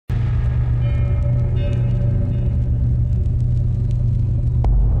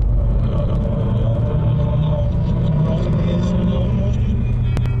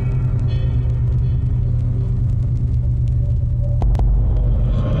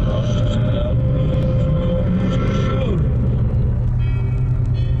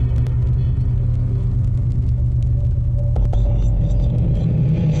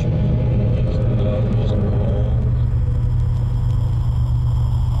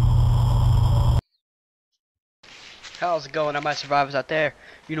How's it going? All my survivors out there.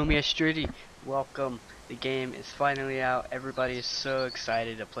 You know me as Striddy. Welcome. The game is finally out. Everybody is so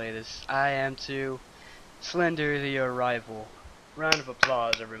excited to play this. I am too. Slender the Arrival. Round of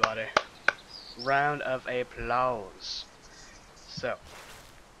applause, everybody. Round of applause. So,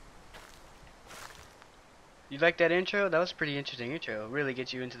 you like that intro? That was a pretty interesting intro. Really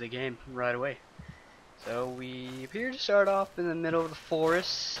gets you into the game right away. So we appear to start off in the middle of the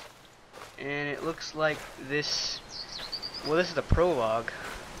forest, and it looks like this. Well, this is the prologue,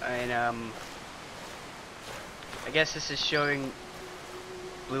 and I guess this is showing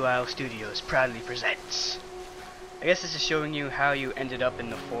Blue Isle Studios proudly presents. I guess this is showing you how you ended up in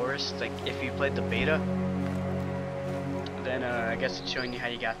the forest. Like if you played the beta, then I guess it's showing you how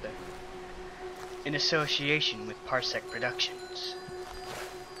you got there. In association with Parsec Productions.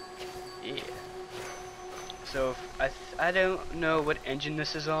 Yeah. So I don't know what engine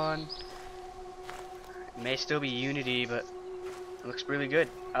this is on. It may still be Unity, but it looks really good.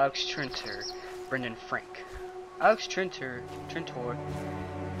 Alex Trenter, Brendan Frank. Alex Trenter,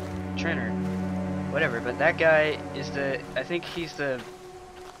 whatever. But that guy is I think he's the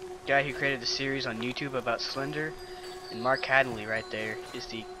guy who created the series on YouTube about Slender. And Mark Hadley right there is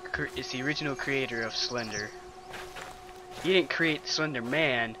the original creator of Slender. He didn't create Slender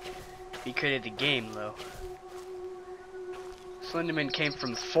Man. He created the game though. Slenderman came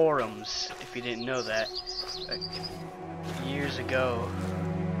from forums, if you didn't know that, like years ago.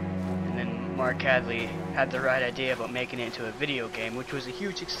 And then Mark Hadley had the right idea about making it into a video game, which was a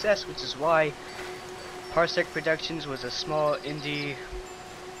huge success, which is why Parsec Productions was a small indie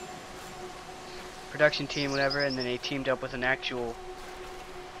production team, whatever, and then they teamed up with an actual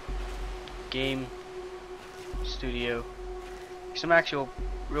game studio, some actual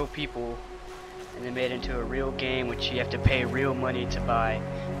real people, and they made it into a real game which you have to pay real money to buy.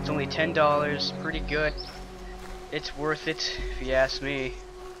 It's only $10, pretty good. It's worth it if you ask me.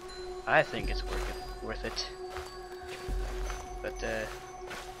 I think it's worth it. But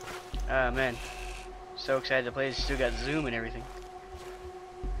oh man, so excited to play this. Still got zoom and everything.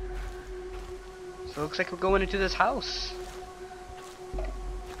 So it looks like we're going into this house.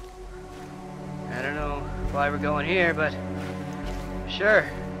 I don't know why we're going here, but sure.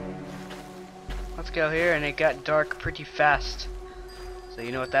 Let's go here, and it got dark pretty fast. So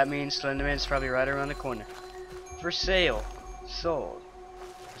you know what that means? Slenderman's probably right around the corner. For sale. Sold.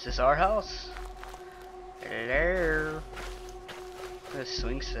 Is this our house? Hello. This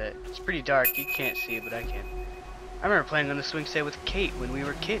swing set. It's pretty dark. You can't see it, but I can. I remember playing on the swing set with Kate when we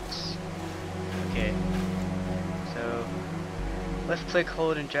were kids. Okay. So left click,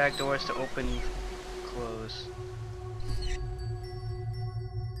 hold, and drag doors to open, close.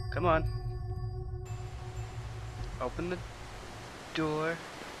 Come on. Open the door.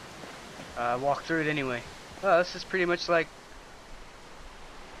 Walk through it anyway. Well, this is pretty much like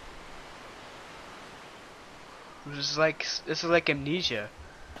this is like Amnesia,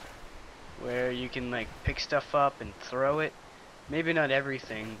 where you can like pick stuff up and throw it. Maybe not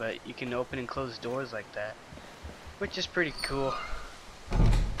everything, but you can open and close doors like that, which is pretty cool.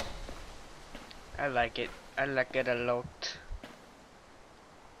 I like it. I like it a lot.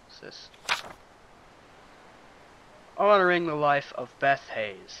 What's this? Honoring the life of Beth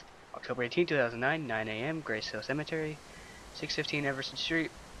Hayes. October 18, 2009, 9 a.m., Grace Hill Cemetery, 615 Everson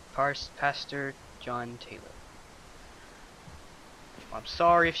Street, Pastor John Taylor. I'm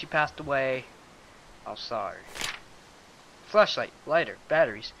sorry if she passed away. I'm sorry. Flashlight, lighter,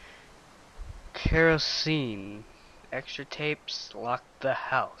 batteries, kerosene, extra tapes, lock the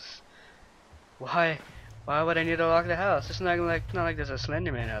house. Why would I need to lock the house? It's not like there's a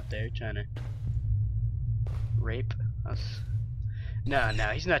Slender Man out there trying to rape us. No,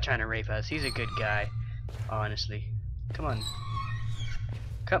 he's not trying to rape us. He's a good guy, honestly. Come on.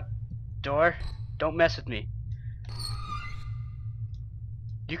 Come. Door. Don't mess with me.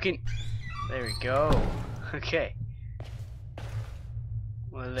 You can... There we go. Okay.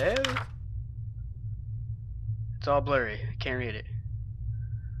 Hello? It's all blurry. I can't read it.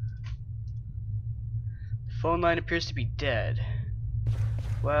 The phone line appears to be dead.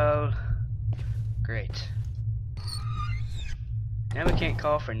 Well, great. Now we can't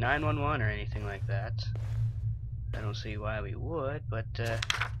call for 911 or anything like that. I don't see why we would, but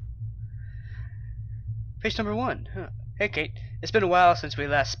page number 1. Huh. Hey Kate, it's been a while since we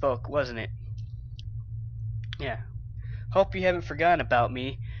last spoke, wasn't it? Yeah. Hope you haven't forgotten about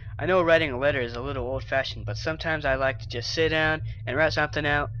me. I know writing a letter is a little old-fashioned, but sometimes I like to just sit down and write something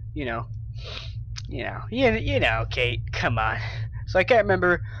out. You know, Kate. Come on. So I can't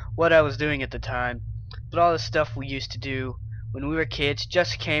remember what I was doing at the time, but all the stuff we used to do when we were kids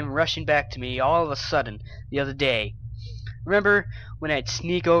just came rushing back to me all of a sudden the other day. Remember when I'd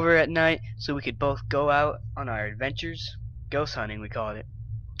sneak over at night so we could both go out on our adventures? Ghost hunting, we called it.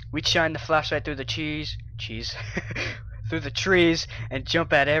 We'd shine the flashlight through the through the trees, and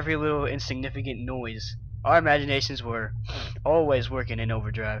jump at every little insignificant noise. Our imaginations were always working in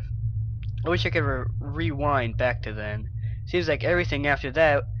overdrive. I wish I could rewind back to then. Seems like everything after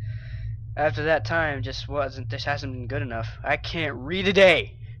that time just hasn't been good enough. I can't read a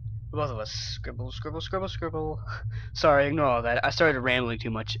day. Both of us scribble, scribble, scribble, scribble. Sorry, ignore all that. I started rambling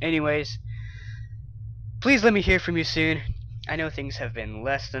too much. Anyways, please let me hear from you soon. I know things have been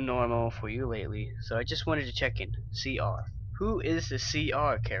less than normal for you lately, so I just wanted to check in. CR. Who is the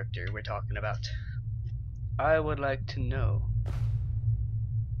CR character we're talking about? I would like to know.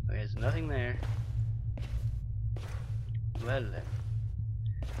 There's nothing there. Well then,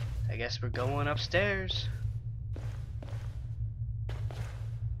 I guess we're going upstairs.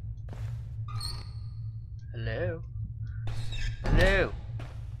 Hello? Hello?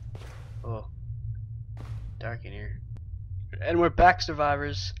 Oh, dark in here. And we're back,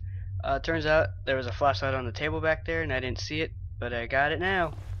 survivors. Turns out there was a flashlight on the table back there and I didn't see it, but I got it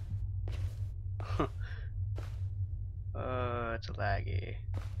now. It's laggy.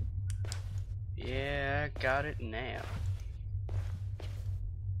 Yeah, I got it now.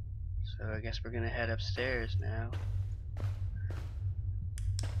 So I guess we're gonna head upstairs now.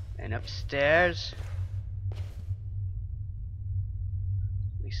 And upstairs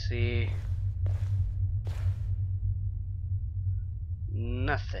we see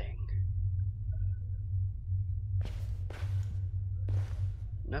nothing.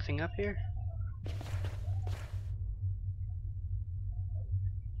 Nothing up here?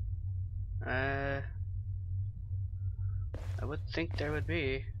 I would think there would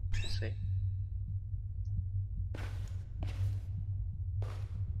be. Let's see.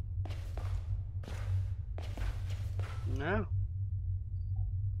 No.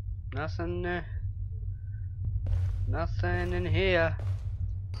 Nothing. Nothing in here.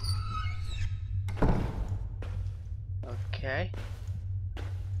 Okay.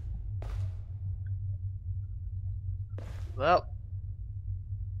 Well,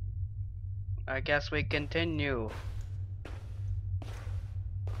 I guess we continue.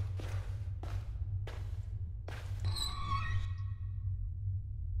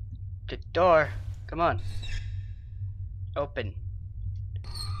 The door. Come on. Open.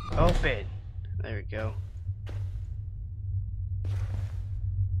 Open. There we go.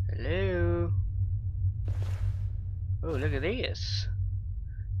 Hello. Oh, look at this.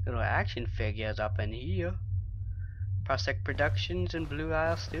 Little action figures up in here. Prospect Productions and Blue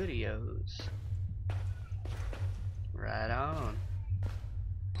Isle Studios. Right on.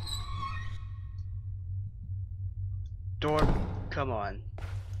 Door. Come on.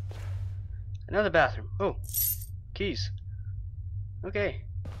 Another bathroom. Oh, keys. Okay.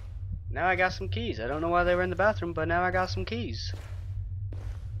 Now I got some keys. I don't know why they were in the bathroom, but now I got some keys.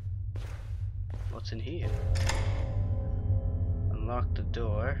 What's in here? Unlock the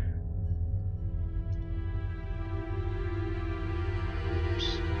door.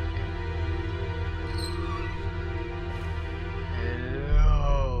 Oops.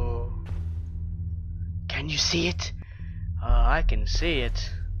 Hello. Can you see it? I can see it.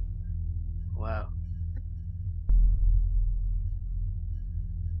 Wow.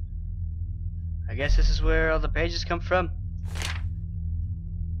 I guess this is where all the pages come from.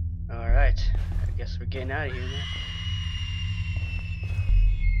 Alright. I guess we're getting out of here now.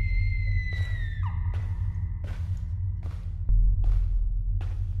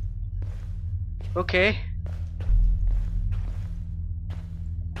 Okay.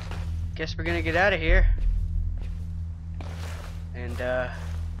 Guess we're gonna get out of here. And I'm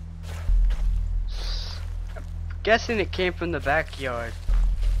guessing it came from the backyard.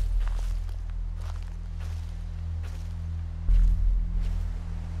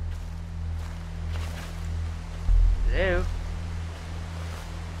 Hello?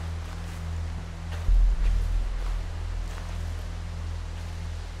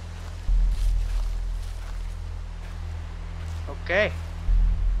 Okay.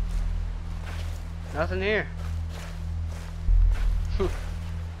 Nothing here.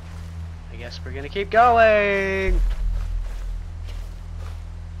 I guess we're gonna keep going.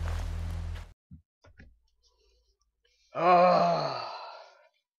 Oh.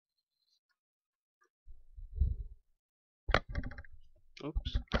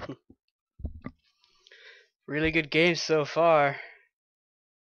 Oops. Really good game so far.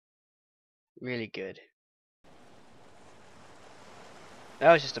 Really good.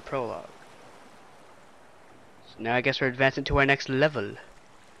 That was just a prologue. So now I guess we're advancing to our next level.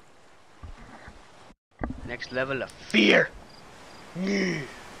 Next level of fear.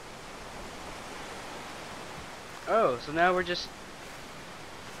 Oh, so now we're just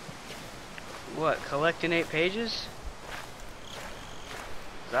what, collecting 8 pages?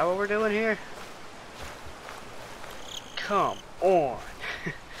 Is that what we're doing here? Come on.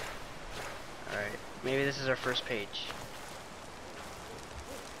 Alright, maybe this is our first page.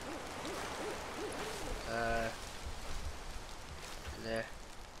 There.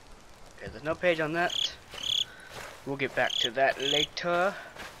 Okay, there's no page on that. We'll get back to that later.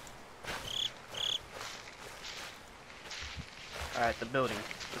 Alright, the building.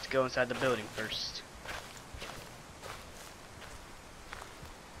 Let's go inside the building first.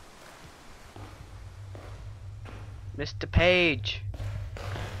 Mr. Page,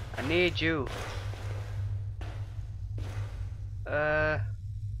 I need you. Is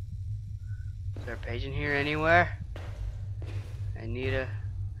there a page in here anywhere? I'm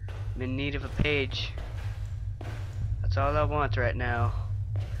in need of a page. That's all I want right now.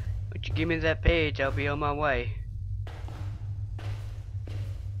 Would you give me that page? I'll be on my way.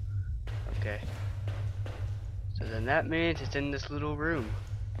 Okay. So then that means it's in this little room.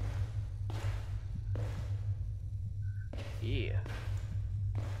 Yeah.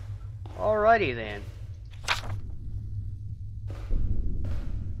 Alrighty then.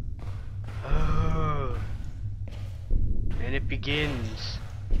 Oh. And it begins.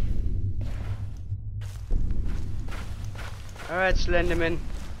 Alright, Slenderman.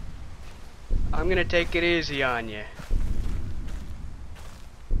 I'm gonna take it easy on you.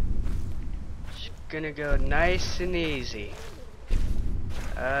 Just gonna go nice and easy.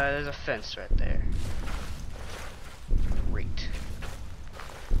 There's a fence right there. Great.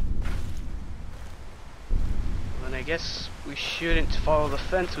 Then I guess we shouldn't follow the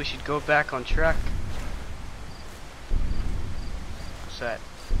fence, we should go back on track. What's that?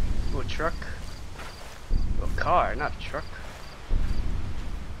 Oh, a truck? Oh, a car, not a truck.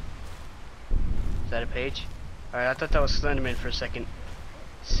 Is that a page? Alright, I thought that was Slenderman for a second.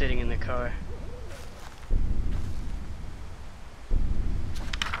 Sitting in the car.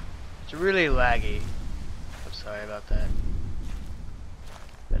 It's really laggy. I'm sorry about that.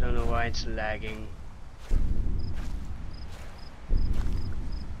 I don't know why it's lagging.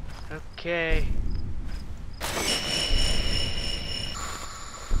 Okay.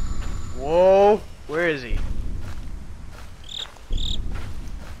 Whoa! Where is he?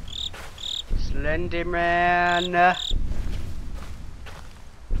 Slenderman! I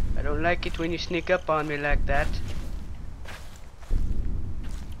don't like it when you sneak up on me like that.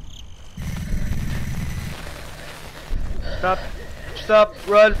 Stop! Stop!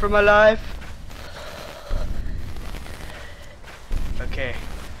 Run for my life! Okay.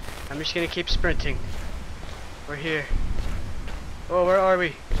 I'm just gonna keep sprinting. We're here. Oh, where are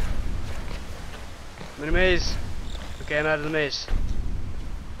we? I'm in a maze. Okay, I'm out of the maze.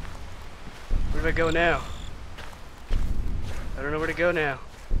 Where do I go now? I don't know where to go now.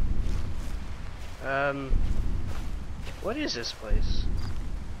 What is this place?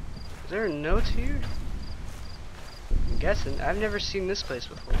 Is there a note here? I'm guessing. I've never seen this place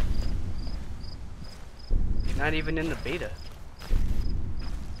before. Not even in the beta.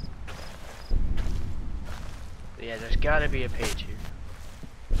 But yeah, there's gotta be a page here.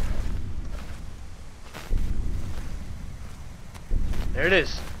 There it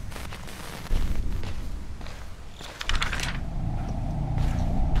is.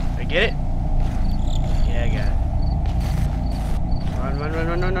 I get it? Yeah, I got it. Run, run, run,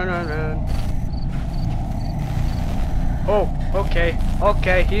 run, run, run, run, run. Oh, okay,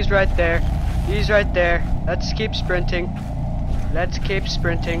 okay, he's right there. He's right there. Let's keep sprinting. Let's keep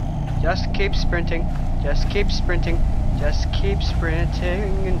sprinting. Just keep sprinting. Just keep sprinting. Just keep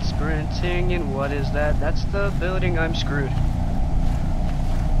sprinting and sprinting. And what is that? That's the building. I'm screwed.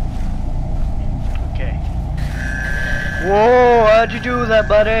 Okay. Whoa, how'd you do that,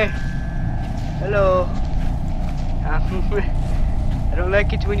 buddy? Hello. I don't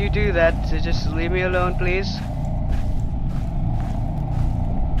like it when you do that. So just leave me alone, please.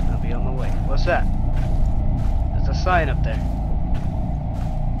 I'll be on my way. What's that? There's a sign up there.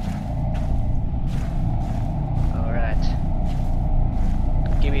 Alright.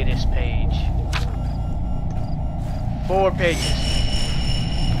 Give me this page. 4 pages.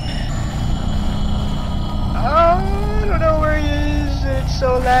 Oh, I don't know where he is. It's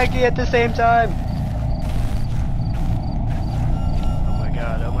so laggy at the same time. Oh my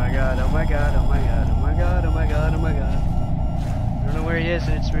god, oh my god, oh my god, oh my god, oh my god, oh my god, oh my god. I don't know where he is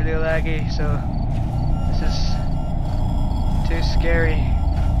and it's really laggy, so this is too scary.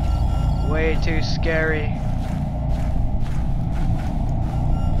 Way too scary.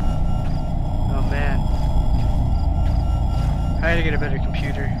 Oh man. gotta get a better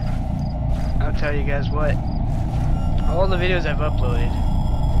computer. I'll tell you guys what. All the videos I've uploaded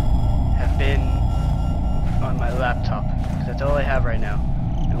have been on my laptop, because that's all I have right now.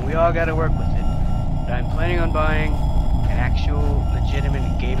 And we all gotta work with it. But I'm planning on buying an actual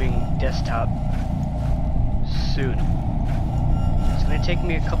legitimate gaming desktop soon. It's gonna take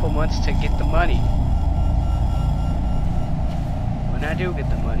me a couple months to get the money. When I do get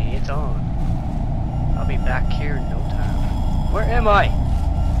the money, it's on. I'll be back here in no time. Where am I?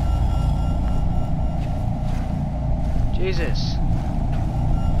 Jesus.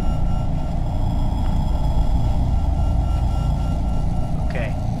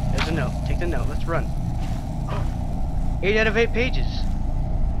 Okay, there's a note. Take the note. Let's run. 8 out of 8 pages.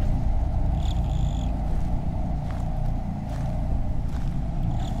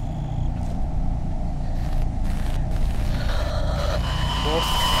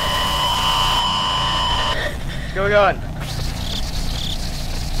 What's going on?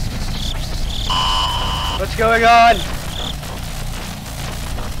 What's going on?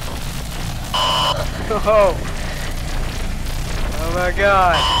 Oh! Oh my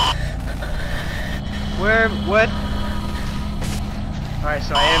God! Where? What? All right,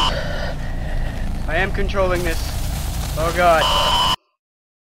 so I am controlling this. Oh God!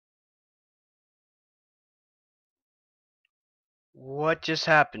 What just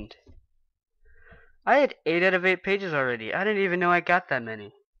happened? I had 8 out of 8 pages already. I didn't even know I got that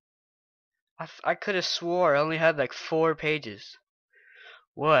many. I could have swore I only had like 4 pages.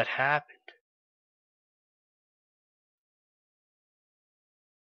 What happened?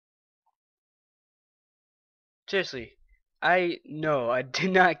 Seriously, I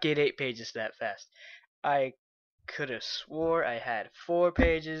did not get 8 pages that fast. I could have swore I had 4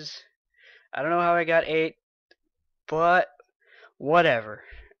 pages. I don't know how I got 8, but whatever.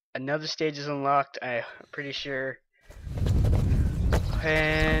 Another stage is unlocked, I'm pretty sure.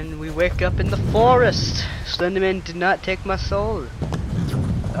 And we wake up in the forest. Slenderman did not take my soul.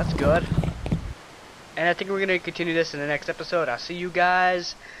 That's good. And I think we're going to continue this in the next episode. I'll see you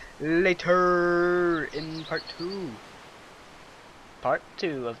guys later in part 2. Part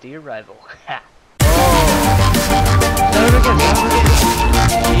 2 of the arrival. Ha! Oh!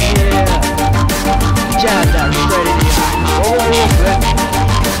 Yeah! Jab that Striddy. Oh, good.